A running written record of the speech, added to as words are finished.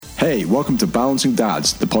Hey, welcome to Balancing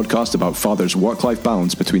Dads, the podcast about fathers' work-life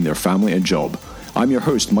balance between their family and job. I'm your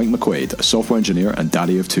host, Mike McQuaid, a software engineer and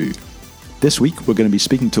daddy of two. This week, we're going to be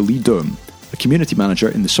speaking to Lee Dome, a community manager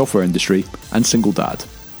in the software industry and single dad.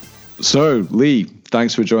 So, Lee,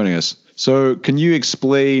 thanks for joining us. So, can you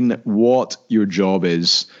explain what your job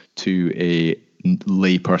is to a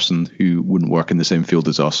lay person who wouldn't work in the same field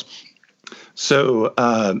as us? So,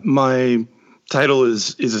 my title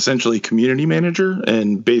is essentially community manager,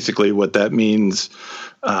 and basically what that means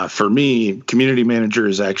for me, community manager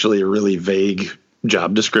is actually a really vague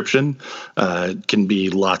job description. It can be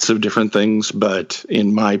lots of different things, but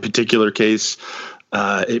in my particular case,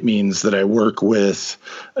 it means that I work with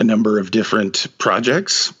a number of different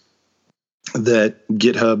projects that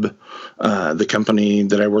GitHub, the company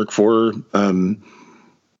that I work for,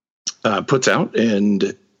 puts out,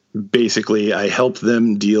 and basically I help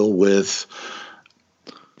them deal with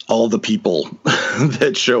all the people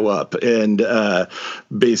that show up and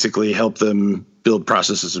basically help them build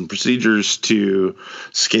processes and procedures to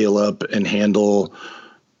scale up and handle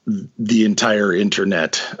the entire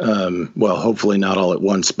internet. Well, hopefully not all at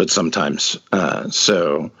once, but sometimes.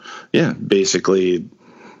 So yeah, basically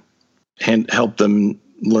help them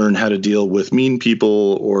learn how to deal with mean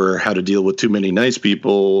people or how to deal with too many nice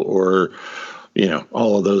people or,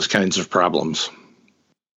 all of those kinds of problems.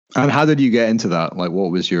 And how did you get into that? Like,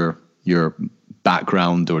 what was your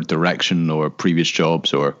background or direction or previous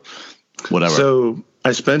jobs or whatever? So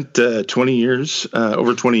I spent over 20 years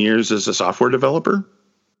as a software developer,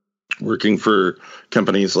 working for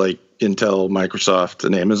companies like Intel, Microsoft,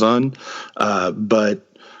 and Amazon. But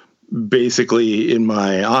basically, in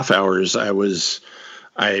my off hours, I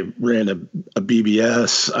ran a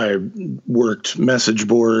BBS. I worked message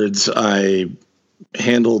boards. I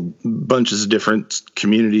handled bunches of different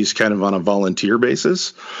communities kind of on a volunteer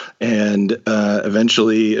basis. And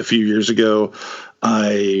eventually, a few years ago,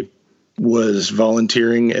 I was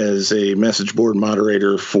volunteering as a message board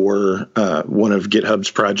moderator for one of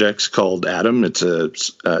GitHub's projects called Atom. It's a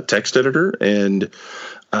text editor, and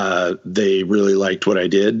they really liked what I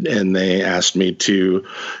did, and they asked me to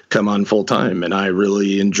come on full time. And I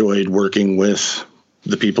really enjoyed working with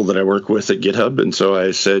the people that I work with at GitHub, and so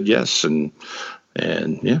I said yes, and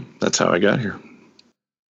yeah, that's how I got here.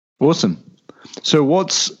 Awesome. So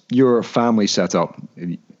what's your family setup?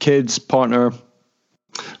 Kids, partner?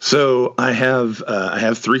 So I have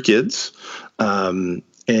 3 kids, but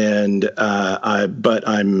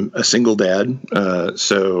I'm a single dad.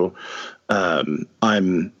 So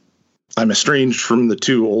I'm estranged from the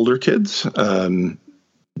 2 older kids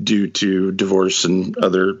due to divorce and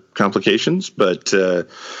other complications. But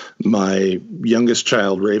my youngest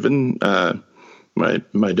child, Raven,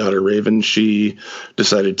 my daughter Raven, she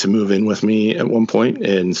decided to move in with me at one point,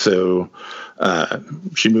 and so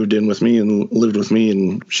she moved in with me and lived with me,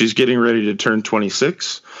 and she's getting ready to turn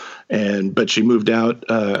 26. But she moved out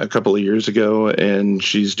a couple of years ago, and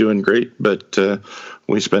she's doing great. But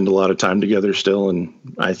we spend a lot of time together still, and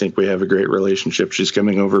I think we have a great relationship. She's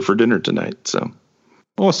coming over for dinner tonight. So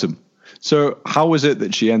awesome. So how was it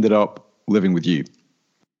that she ended up living with you?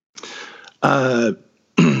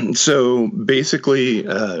 So basically,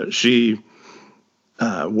 she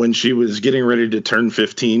when she was getting ready to turn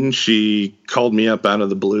 15, she called me up out of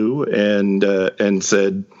the blue and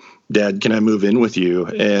said, "Dad, can I move in with you?"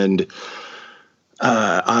 And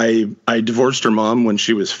I divorced her mom when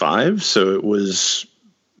she was 5, so it was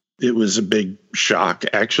a big shock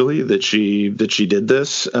actually that she did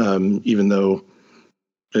this, even though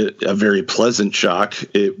a very pleasant shock.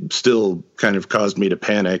 It still kind of caused me to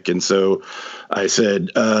panic, and so I said,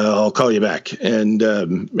 "I'll call you back," and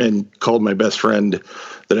called my best friend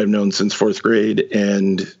that I've known since 4th grade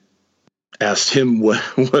and asked him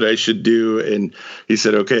what I should do, and he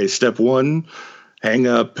said, "Okay, step 1, hang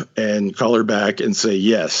up and call her back and say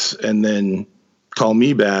yes, and then call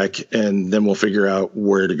me back, and then we'll figure out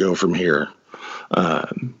where to go from here."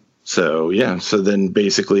 So then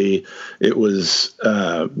basically it was,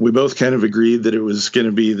 we both kind of agreed that it was going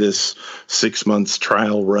to be this 6 months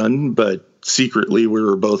trial run, but secretly we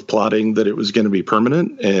were both plotting that it was going to be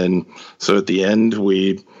permanent. And so at the end,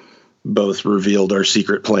 we both revealed our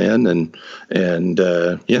secret plan, and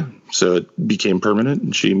so it became permanent,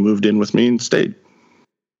 and she moved in with me and stayed.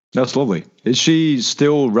 That's lovely. Is she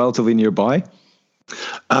still relatively nearby?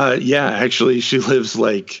 Yeah, actually she lives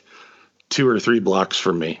like 2 or 3 blocks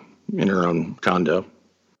from me in her own condo.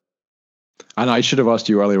 And I should have asked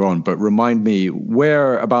you earlier on, but remind me,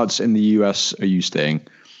 whereabouts in the US are you staying?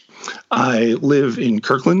 I live in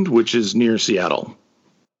Kirkland, which is near Seattle.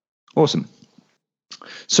 Awesome.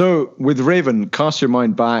 So with Raven, cast your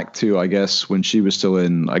mind back to, I guess, when she was still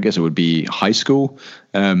in, I guess it would be high school.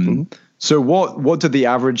 So what did the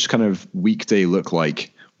average kind of weekday look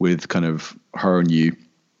like with kind of her and you?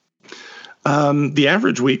 The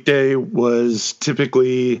average weekday was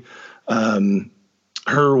typically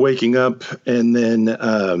her waking up and then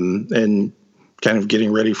and kind of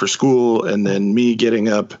getting ready for school, and then me getting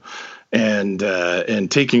up and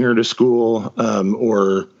taking her to school,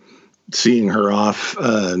 or seeing her off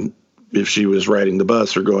if she was riding the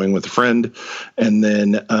bus or going with a friend, and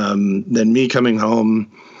then me coming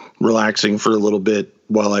home, relaxing for a little bit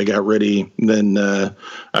while I got ready. Then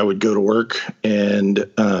I would go to work and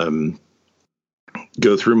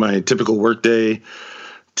go through my typical work day.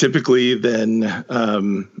 Typically, then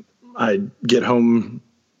I'd get home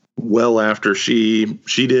well after she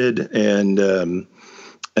did, and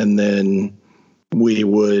then we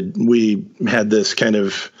had this kind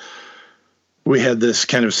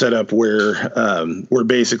of setup where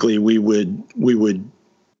basically we would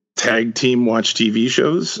tag team watch TV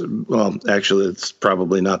shows. Well, actually, it's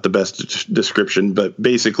probably not the best description, but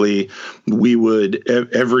basically we would,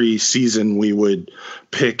 every season we would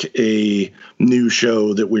pick a new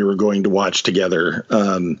show that we were going to watch together.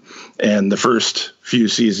 And the first few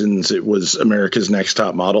seasons, it was America's Next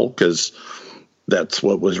Top Model, because that's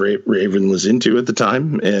what was Raven was into at the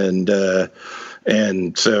time. And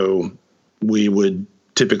so we would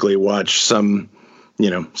typically watch some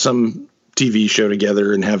TV show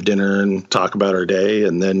together and have dinner and talk about our day,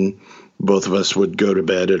 and then both of us would go to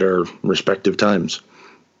bed at our respective times.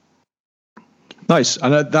 Nice.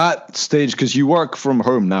 And at that stage, because you work from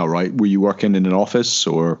home now, right? Were you working in an office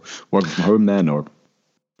or working from home then, or?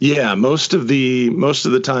 Yeah, most of the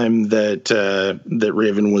time that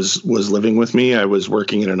Raven was living with me, I was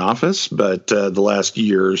working in an office, but the last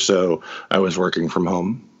year or so, I was working from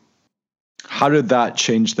home. How did that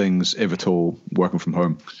change things, if at all, working from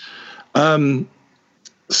home?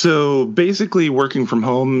 So basically working from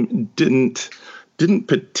home didn't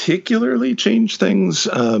particularly change things.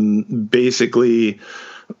 Basically,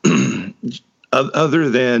 other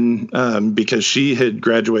than, because she had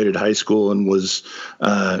graduated high school and was,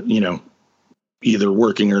 either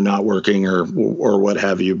working or not working or what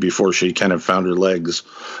have you before she kind of found her legs.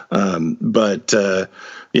 So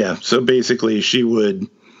basically she would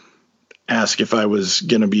ask if I was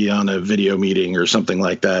going to be on a video meeting or something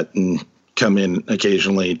like that, and come in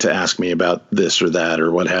occasionally to ask me about this or that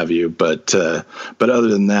or what have you. But other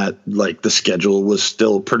than that, like, the schedule was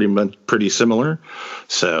still pretty similar.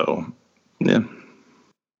 So, yeah.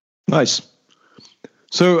 Nice.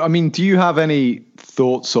 So, I mean, do you have any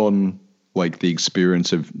thoughts on, like, the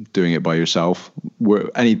experience of doing it by yourself? Were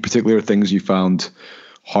any particular things you found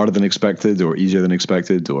harder than expected or easier than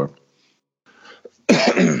expected, or?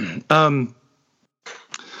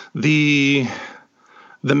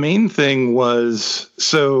 The main thing was,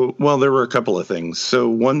 there were a couple of things. So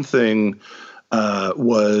one thing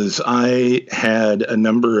was I had a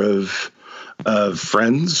number of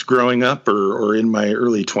friends growing up or in my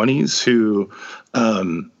early 20s who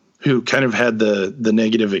kind of had the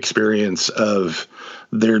negative experience of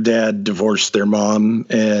their dad divorced their mom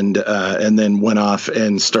and then went off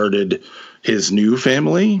and started his new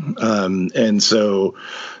family. And so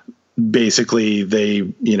basically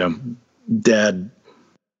dad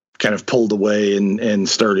kind of pulled away and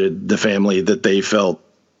started the family that they felt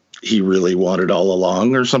he really wanted all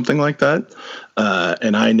along or something like that.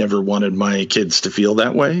 And I never wanted my kids to feel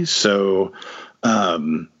that way. So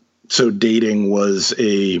dating was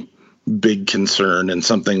a big concern and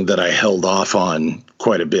something that I held off on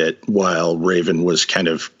quite a bit while Raven was kind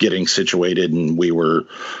of getting situated and we were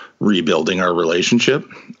rebuilding our relationship.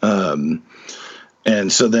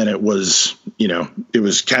 And so then it was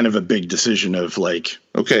kind of a big decision of like,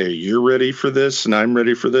 okay, you're ready for this and I'm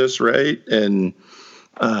ready for this. Right. And,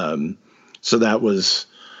 so that was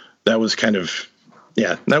kind of,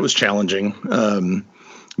 that was challenging.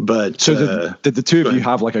 But so did the two of you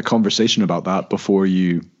have like a conversation about that before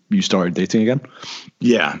you started dating again?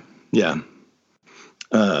 Yeah.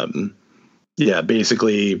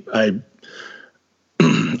 Basically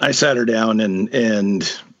I sat her down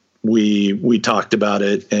and we talked about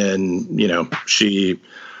it, and,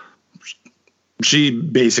 she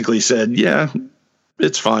basically said, yeah,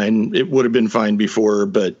 it's fine. It would have been fine before,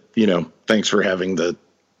 but, thanks for having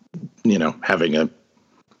having a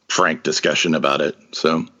frank discussion about it.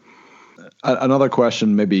 So another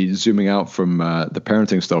question, maybe zooming out from the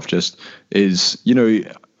parenting stuff, just is,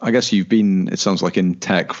 I guess you've been, it sounds like, in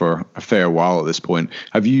tech for a fair while at this point.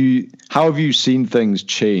 How have you seen things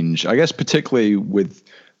change? I guess particularly with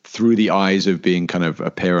through the eyes of being kind of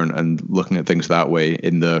a parent and looking at things that way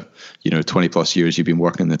in the, 20 plus years you've been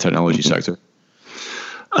working in the technology sector?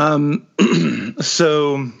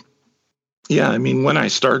 So, yeah, I mean, when I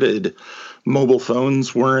started, mobile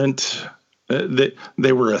phones weren't,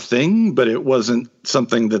 they were a thing, but it wasn't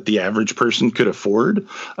something that the average person could afford,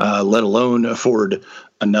 let alone afford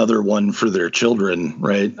another one for their children,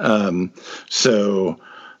 right?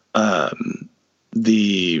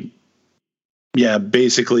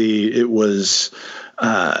 Basically it was,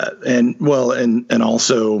 and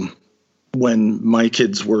also when my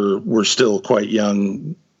kids were still quite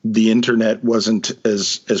young, the internet wasn't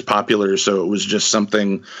as popular. So it was just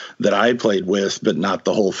something that I played with, but not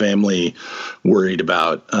the whole family worried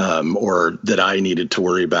about, or that I needed to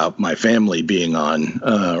worry about my family being on,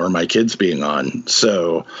 or my kids being on.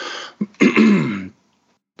 So,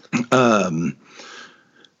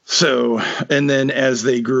 and then as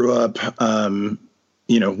they grew up,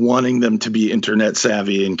 wanting them to be internet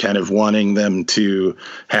savvy and kind of wanting them to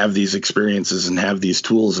have these experiences and have these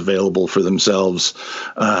tools available for themselves.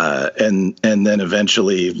 And then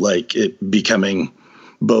eventually, like, it becoming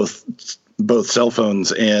both cell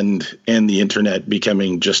phones and the internet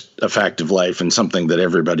becoming just a fact of life and something that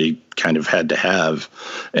everybody kind of had to have.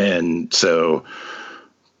 And so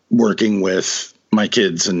working with my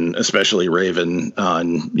kids, and especially Raven,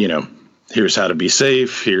 on, here's how to be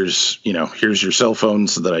safe. Here's your cell phone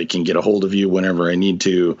so that I can get a hold of you whenever I need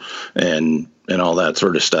to, and all that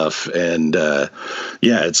sort of stuff. And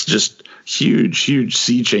it's just huge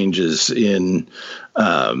sea changes in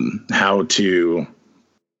how to,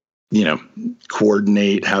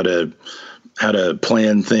 coordinate, how to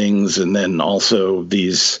plan things, and then also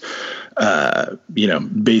these,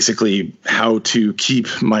 basically how to keep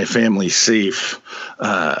my family safe.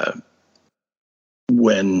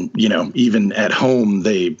 When, even at home,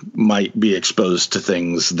 they might be exposed to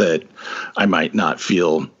things that I might not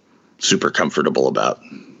feel super comfortable about.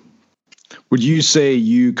 Would you say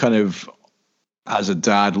you kind of, as a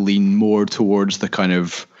dad, lean more towards the kind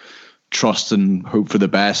of trust and hope for the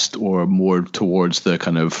best, or more towards the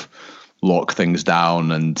kind of lock things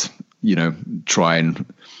down and, try and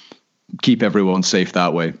keep everyone safe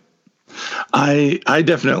that way? I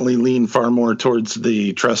definitely lean far more towards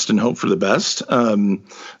the trust and hope for the best.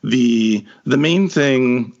 The main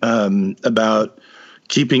thing about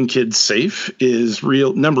keeping kids safe is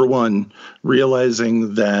number one,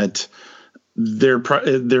 realizing that they're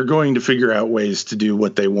going to figure out ways to do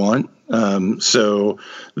what they want. So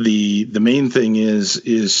the main thing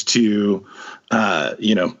is to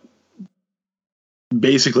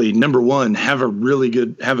basically, number one, have a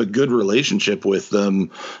good relationship with them,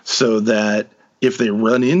 so that if they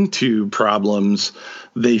run into problems,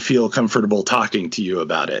 they feel comfortable talking to you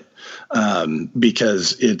about it.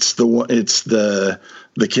 Because it's the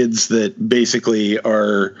kids that basically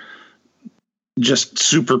are just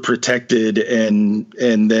super protected, and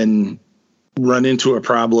then run into a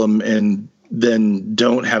problem and then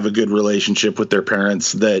don't have a good relationship with their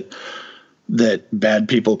parents, that bad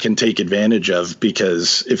people can take advantage of,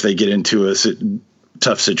 because if they get into a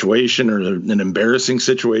tough situation or an embarrassing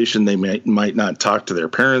situation, they might not talk to their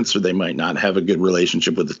parents, or they might not have a good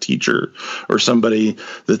relationship with a teacher or somebody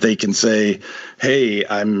that they can say, hey,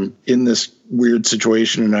 I'm in this weird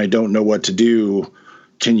situation and I don't know what to do.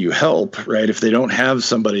 Can you help? Right? If they don't have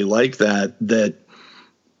somebody like that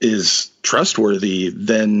is trustworthy,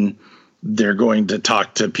 then they're going to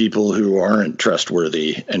talk to people who aren't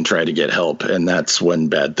trustworthy and try to get help. And that's when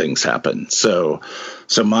bad things happen. So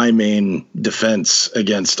my main defense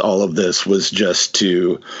against all of this was just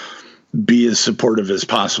to be as supportive as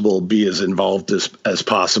possible, be as involved as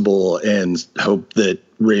possible, and hope that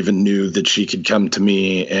Raven knew that she could come to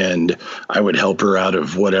me and I would help her out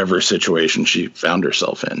of whatever situation she found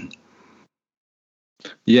herself in.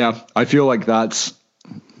 Yeah, I feel like that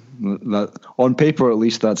on paper, at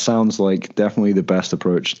least, that sounds like definitely the best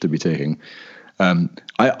approach to be taking.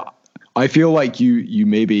 I feel like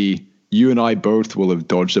you and I both will have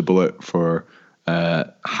dodged a bullet for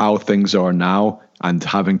how things are now, and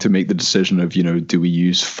having to make the decision of, do we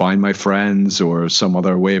use Find My Friends or some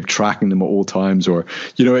other way of tracking them at all times? Or,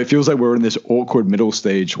 it feels like we're in this awkward middle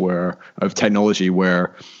stage of technology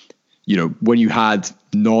where, when you had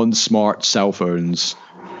non-smart cell phones,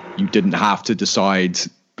 you didn't have to decide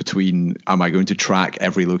between, am I going to track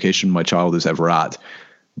every location my child is ever at?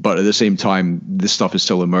 But at the same time, this stuff is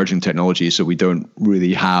still emerging technology, so we don't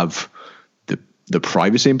really have the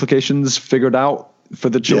privacy implications figured out for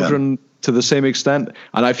the children to the same extent.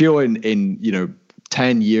 And I feel in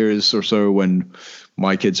 10 years or so, when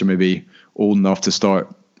my kids are maybe old enough to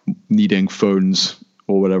start needing phones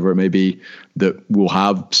or whatever it may be, that will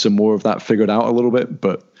have some more of that figured out a little bit.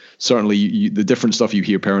 But certainly the different stuff you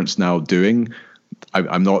hear parents now doing,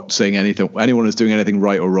 I'm not saying anyone is doing anything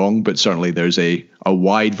right or wrong, but certainly there's a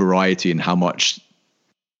wide variety in how much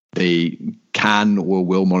they can or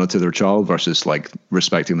will monitor their child versus like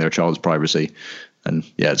respecting their child's privacy. And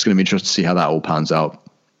yeah, it's going to be interesting to see how that all pans out.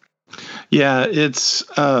 Yeah, it's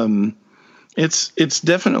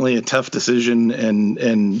definitely a tough decision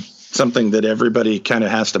and something that everybody kind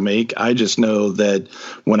of has to make. I just know that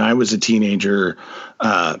when I was a teenager,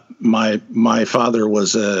 my father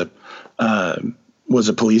was a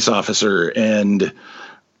police officer, and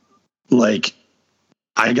like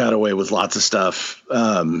I got away with lots of stuff,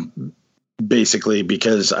 basically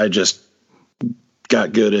because I just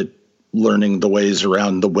got good at learning the ways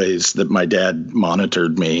around the ways that my dad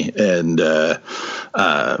monitored me, and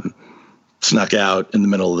snuck out in the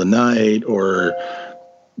middle of the night or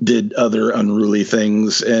did other unruly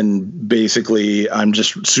things. And basically I'm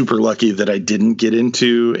just super lucky that I didn't get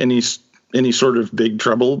into any sort of big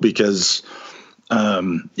trouble because,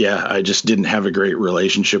 I just didn't have a great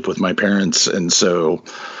relationship with my parents. And so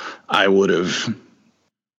I would have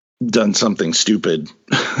done something stupid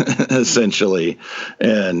essentially.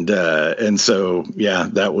 And so, yeah,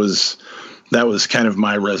 that was kind of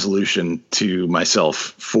my resolution to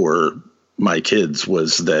myself for my kids,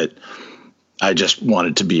 was that I just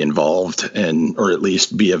wanted to be involved or at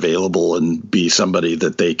least be available and be somebody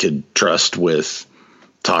that they could trust with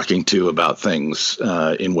talking to about things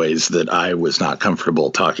in ways that I was not comfortable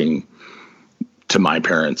talking to my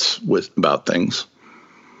parents about things.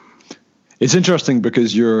 It's interesting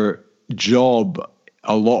because your job,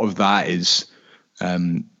 a lot of that is,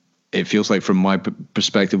 it feels like from my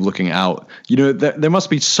perspective looking out, there must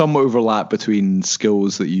be some overlap between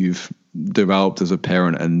skills that you've developed as a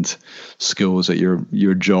parent and skills at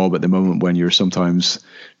your job at the moment, when you're sometimes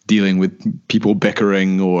dealing with people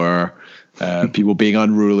bickering or people being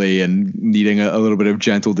unruly and needing a little bit of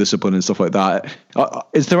gentle discipline and stuff like that.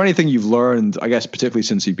 Is there anything you've learned, I guess, particularly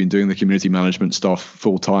since you've been doing the community management stuff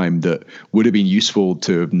full time, that would have been useful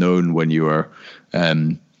to have known when you were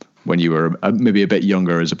maybe a bit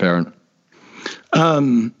younger as a parent?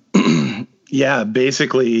 Yeah,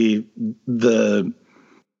 basically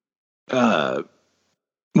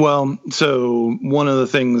so one of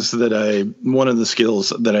the skills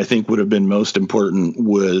that I think would have been most important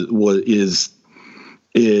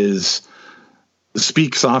is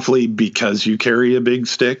speak softly because you carry a big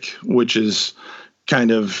stick, which is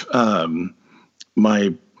kind of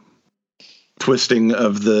my twisting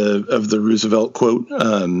of the Roosevelt quote,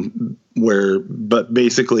 but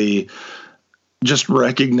basically just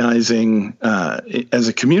recognizing as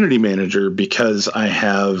a community manager, because I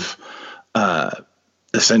have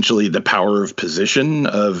essentially the power of position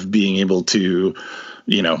of being able to,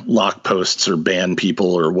 lock posts or ban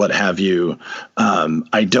people or what have you.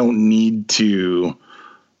 I don't need to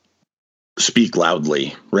speak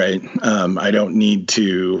loudly, right? I don't need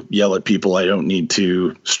to yell at people. I don't need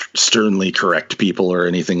to sternly correct people or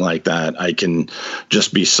anything like that. I can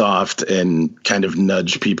just be soft and kind of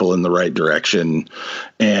nudge people in the right direction.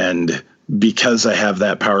 And because I have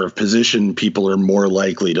that power of position, people are more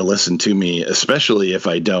likely to listen to me, especially if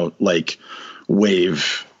I don't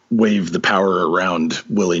wave the power around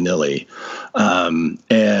willy-nilly.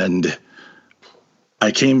 And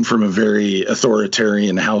I came from a very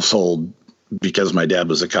authoritarian household because my dad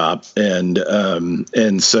was a cop. And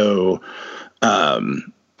so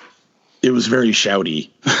it was very shouty,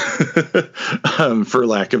 for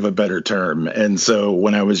lack of a better term. And so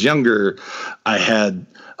when I was younger, I had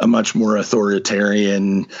a much more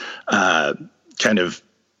authoritarian, kind of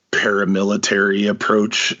paramilitary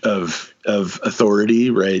approach of authority,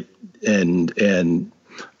 right? And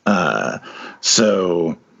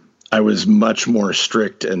so I was much more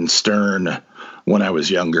strict and stern when I was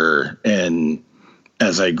younger, and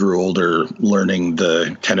as I grew older, learning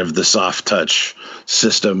the kind of the soft touch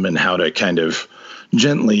system and how to kind of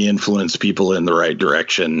gently influence people in the right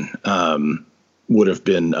direction would have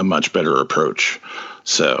been a much better approach.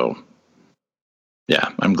 So, yeah,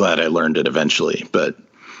 I'm glad I learned it eventually, but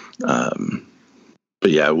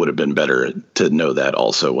yeah, it would have been better to know that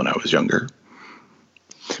also when I was younger.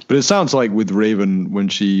 But it sounds like with Raven, when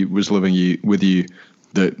she was living with you,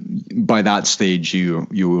 that by that stage you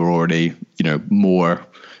were already,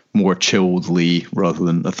 more chilled Lee rather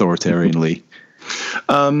than authoritarian Lee.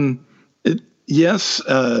 Yes.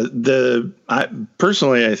 I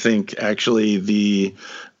think actually the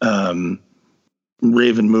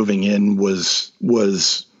Raven moving in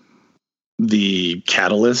was the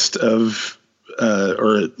catalyst of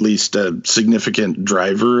or at least a significant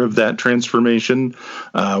driver of that transformation.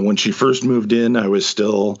 When she first moved in, I was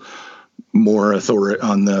still more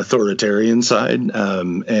on the authoritarian side.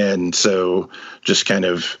 And so just kind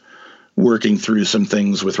of working through some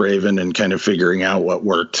things with Raven and kind of figuring out what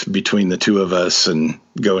worked between the two of us and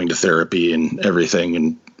going to therapy and everything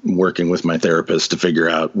and working with my therapist to figure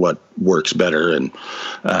out what works better. And,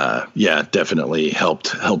 definitely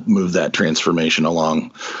helped move that transformation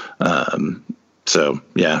along. So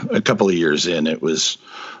yeah, a couple of years in, it was,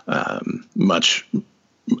 a much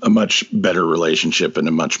better relationship and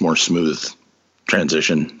a much more smooth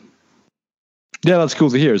transition. Yeah, that's cool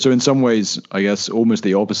to hear. So in some ways, I guess almost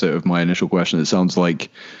the opposite of my initial question. It sounds like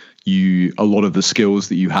a lot of the skills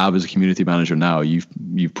that you have as a community manager now,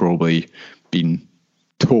 you've probably been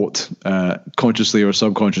taught consciously or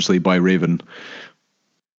subconsciously by Raven.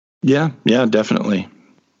 Yeah, definitely.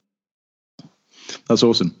 That's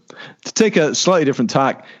awesome. To take a slightly different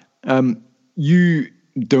tack, you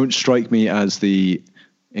don't strike me as the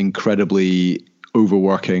incredibly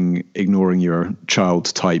overworking, ignoring your child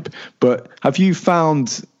type. But have you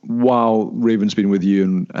found, while Raven's been with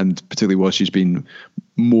you and particularly while she's been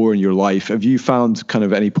more in your life, have you found kind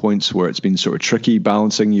of any points where it's been sort of tricky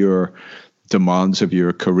balancing your demands of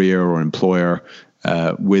your career or employer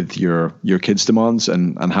with your kids' demands,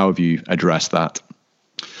 and how have you addressed that?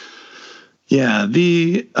 Yeah,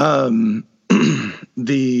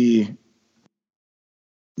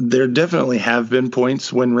 there definitely have been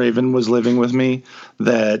points when Raven was living with me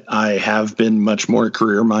that I have been much more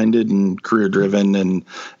career minded and career driven and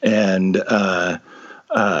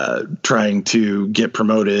trying to get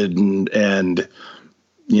promoted and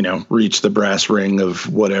reach the brass ring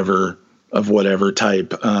of whatever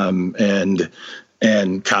type, and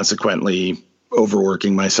consequently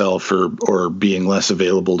overworking myself or being less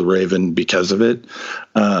available to Raven because of it.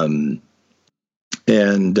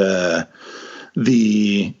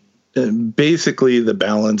 Basically the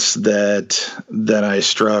balance that I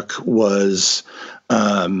struck was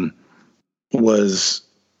even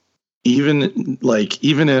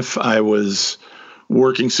if I was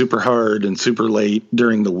working super hard and super late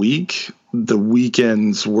during the week, the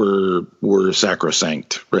weekends were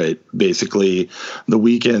sacrosanct, right? Basically the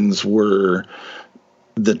weekends were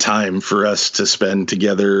the time for us to spend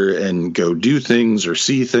together and go do things or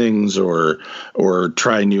see things or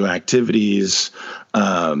try new activities.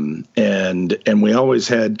 And we always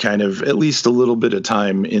had kind of at least a little bit of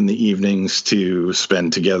time in the evenings to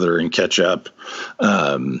spend together and catch up.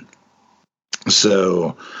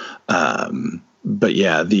 But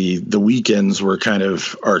yeah, the weekends were kind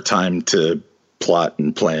of our time to plot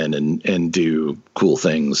and plan and do cool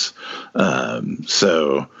things.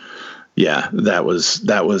 So yeah, that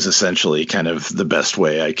was essentially kind of the best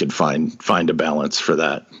way I could find a balance for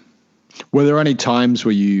that. Were there any times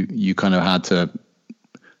where you kind of had to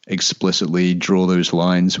explicitly draw those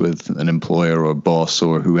lines with an employer or boss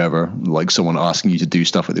or whoever, like someone asking you to do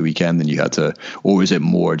stuff at the weekend and you had to, or was it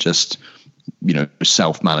more just,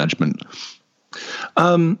 self-management?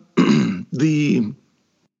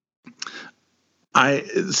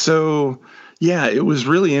 It was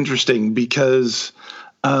really interesting because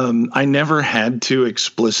I never had to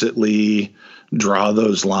explicitly draw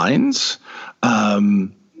those lines.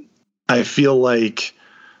 I feel like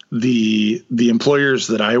the employers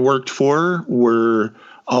that I worked for were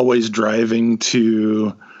always driving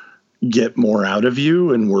to get more out of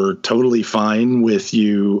you and were totally fine with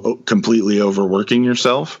you completely overworking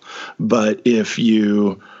yourself. But if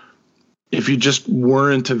you just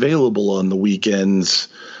weren't available on the weekends,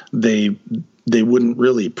 they wouldn't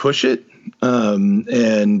really push it.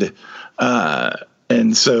 And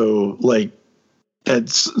so like at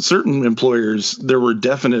certain employers, there were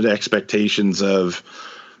definite expectations of,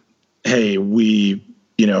 hey,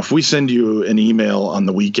 if we send you an email on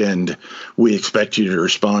the weekend, we expect you to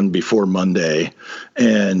respond before Monday.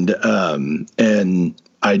 And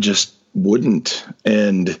I just wouldn't.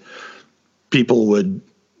 And people would,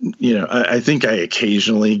 I think I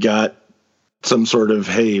occasionally got some sort of,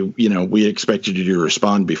 hey, we expect you to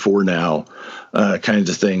respond before now, kinds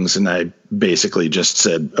of things. And I basically just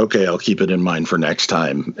said, okay, I'll keep it in mind for next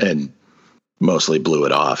time, and mostly blew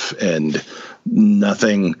it off. And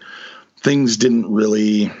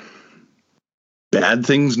bad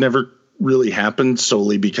things never really happened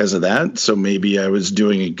solely because of that. So maybe I was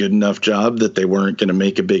doing a good enough job that they weren't going to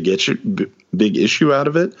make a big issue out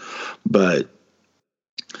of it. But,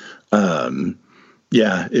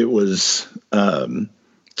 it was,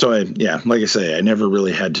 like I say, I never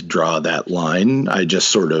really had to draw that line. I just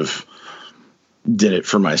sort of did it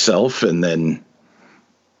for myself and then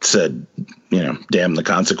said, damn the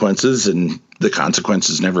consequences, and the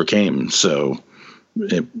consequences never came. So,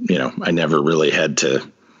 I never really had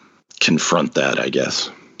to confront that, I guess.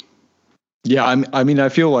 Yeah. I mean, I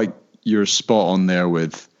feel like you're spot on there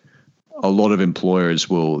with a lot of employers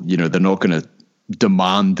will, they're not going to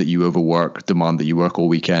demand that you overwork, demand that you work all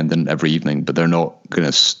weekend and every evening, but they're not going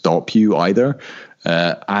to stop you either.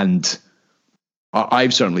 And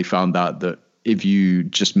I've certainly found that if you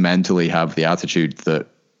just mentally have the attitude that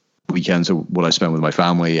weekends are what I spend with my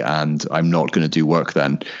family and I'm not going to do work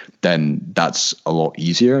then that's a lot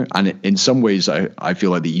easier. And in some ways, I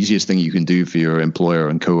feel like the easiest thing you can do for your employer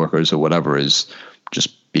and coworkers or whatever is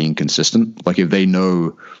just being consistent. Like if they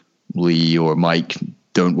know Lee or Mike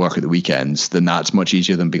don't work at the weekends, then that's much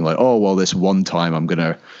easier than being like, oh, well, this one time I'm going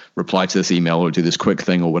to reply to this email or do this quick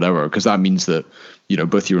thing or whatever. Because that means that,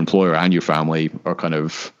 both your employer and your family are kind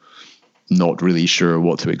of not really sure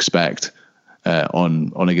what to expect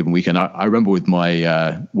on a given weekend. I remember with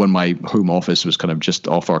my when my home office was kind of just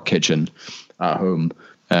off our kitchen at home,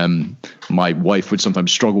 my wife would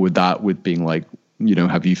sometimes struggle with that, with being like,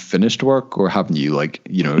 have you finished work or haven't you? Like,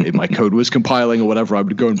 if my code was compiling or whatever, I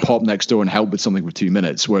would go and pop next door and help with something for 2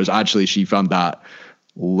 minutes. Whereas actually she found that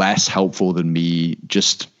less helpful than me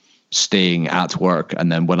just staying at work. And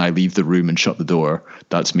then when I leave the room and shut the door,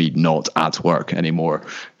 that's me not at work anymore.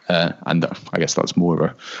 And I guess that's more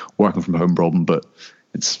of a working from home problem, but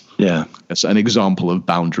it's an example of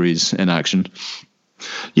boundaries in action.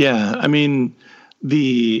 Yeah. I mean,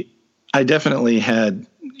 I definitely had,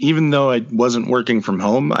 even though I wasn't working from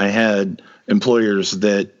home, I had employers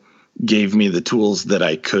that gave me the tools that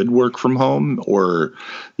I could work from home, or,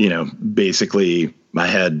 basically I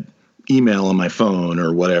had email on my phone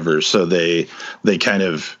or whatever. So they kind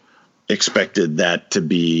of expected that to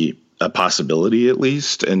be a possibility at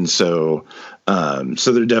least. And so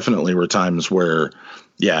there definitely were times where,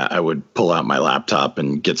 I would pull out my laptop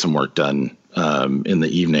and get some work done in the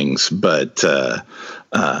evenings. But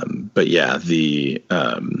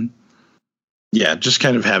just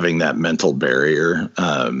kind of having that mental barrier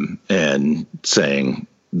and saying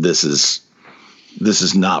this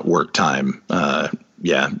is not work time.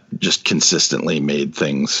 Just consistently made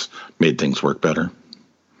things work better.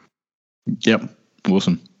 Yep.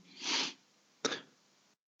 Awesome.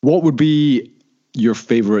 What would be your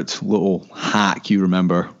favorite little hack you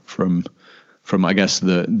remember from I guess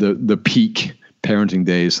the peak parenting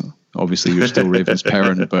days? Obviously you're still Raven's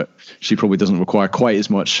parent, but she probably doesn't require quite as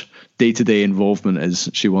much day-to-day involvement as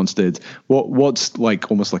she once did. What's like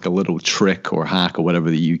almost like a little trick or hack or whatever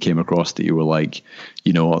that you came across that you were like,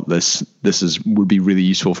 what, this would be really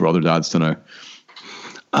useful for other dads to know?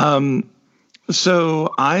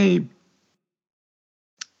 So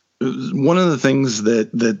one of the things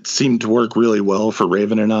that seemed to work really well for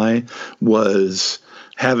Raven and I was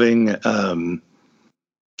having a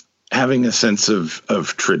sense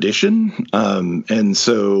of tradition. And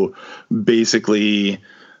so basically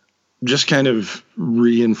just kind of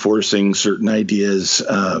reinforcing certain ideas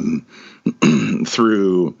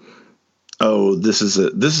through, this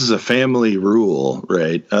is a family rule,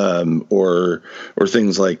 right? Or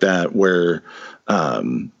things like that, where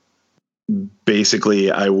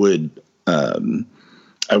basically I would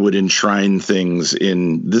enshrine things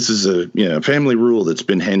in, this is a family rule that's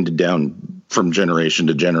been handed down from generation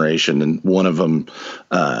to generation. And one of them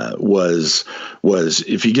was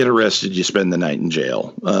if you get arrested, you spend the night in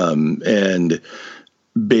jail. And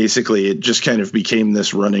basically it just kind of became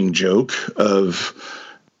this running joke of,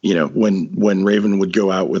 when Raven would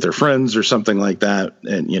go out with her friends or something like that,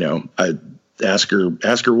 and, I'd ask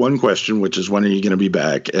her one question, which is, when are you going to be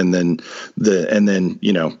back? And then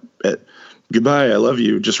goodbye, I love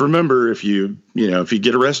you. Just remember, if you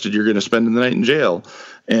get arrested, you're going to spend the night in jail.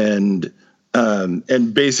 And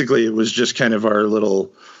basically it was just kind of our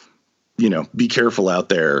little, be careful out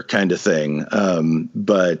there kind of thing. And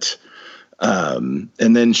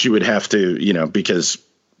then she would have to, because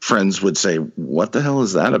friends would say, what the hell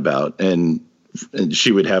is that about? And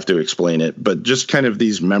she would have to explain it, but just kind of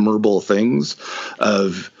these memorable things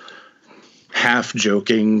of half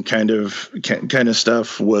joking kind of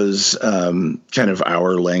stuff was kind of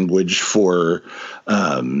our language for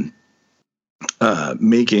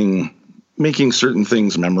making certain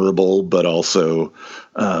things memorable, but also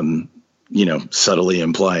subtly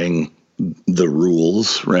implying the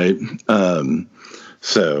rules, right?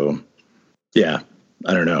 So yeah,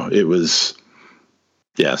 I don't know. It was.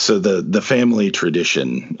 Yeah, so the family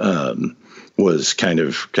tradition was kind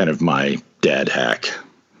of my dad hack.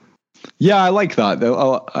 Yeah, I like that.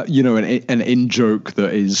 An in joke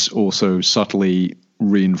that is also subtly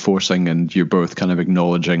reinforcing, and you're both kind of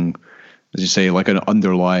acknowledging as you say, like an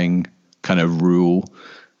underlying kind of rule.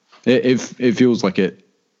 It feels like it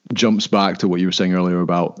jumps back to what you were saying earlier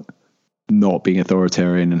about not being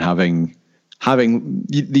authoritarian and having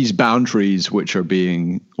these boundaries which are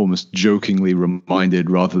being almost jokingly reminded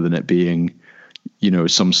rather than it being,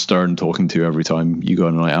 some stern talking to every time you go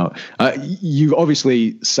on a night out. You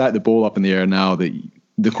obviously set the ball up in the air now that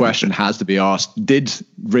the question has to be asked. Did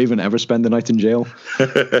Raven ever spend the night in jail?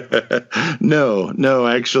 No,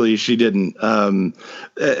 actually she didn't.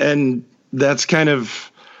 And that's kind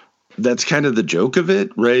of the joke of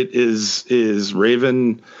it, right? Is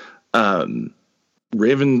Raven,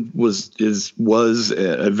 Raven was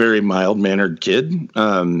a very mild-mannered kid,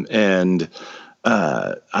 and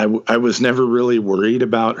I was never really worried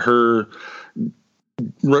about her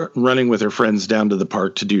running with her friends down to the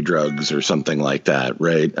park to do drugs or something like that,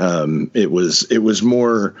 right? It was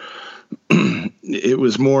more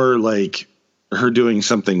like her doing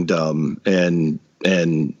something dumb and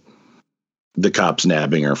the cops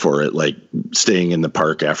nabbing her for it, like staying in the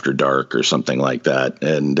park after dark or something like that.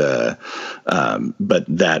 And, but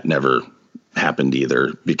that never happened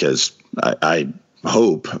either, because I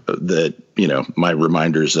hope that, my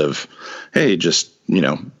reminders of, hey, just,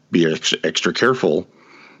 be extra careful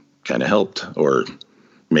kind of helped, or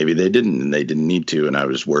maybe they didn't and they didn't need to. And I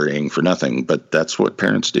was worrying for nothing, but that's what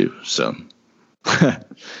parents do. So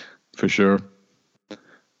for sure.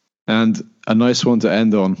 And a nice one to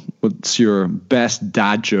end on. What's your best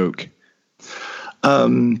dad joke?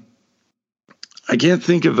 I can't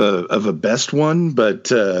think of a best one,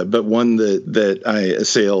 but one that I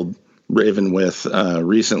assailed Raven with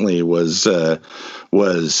recently was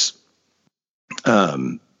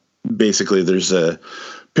basically there's a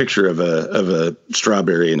picture of a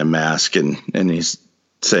strawberry in a mask, and he's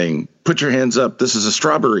saying, "Put your hands up. This is a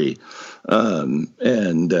strawberry," And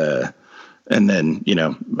then,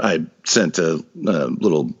 I sent a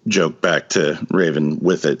little joke back to Raven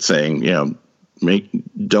with it saying,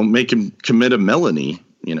 don't make him commit a Melanie,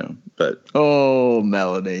 but. Oh,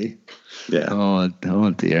 Melanie. Yeah.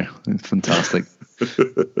 Oh dear. Fantastic.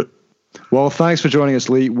 Well, thanks for joining us,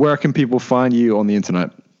 Lee. Where can people find you on the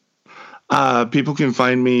internet? People can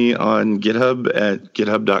find me on GitHub at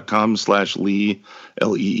github.com/Lee,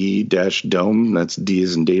 LEE-Dome. That's D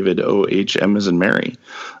as in David, OHM as in Mary.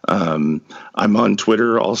 I'm on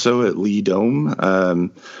Twitter also at Lee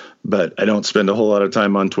Dome. But I don't spend a whole lot of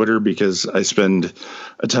time on Twitter because I spend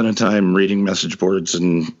a ton of time reading message boards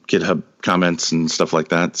and GitHub comments and stuff like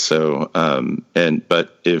that. So,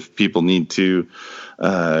 but if people need to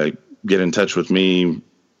get in touch with me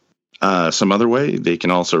some other way, they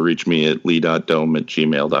can also reach me at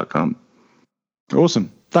lee.dome@gmail.com.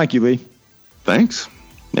 Awesome. Thank you, Lee. Thanks.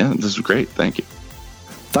 Yeah, this is great. Thank you.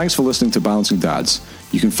 Thanks for listening to Balancing Dads.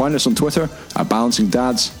 You can find us on Twitter at Balancing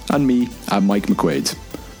Dads and me at Mike McQuaid.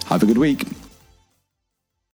 Have a good week.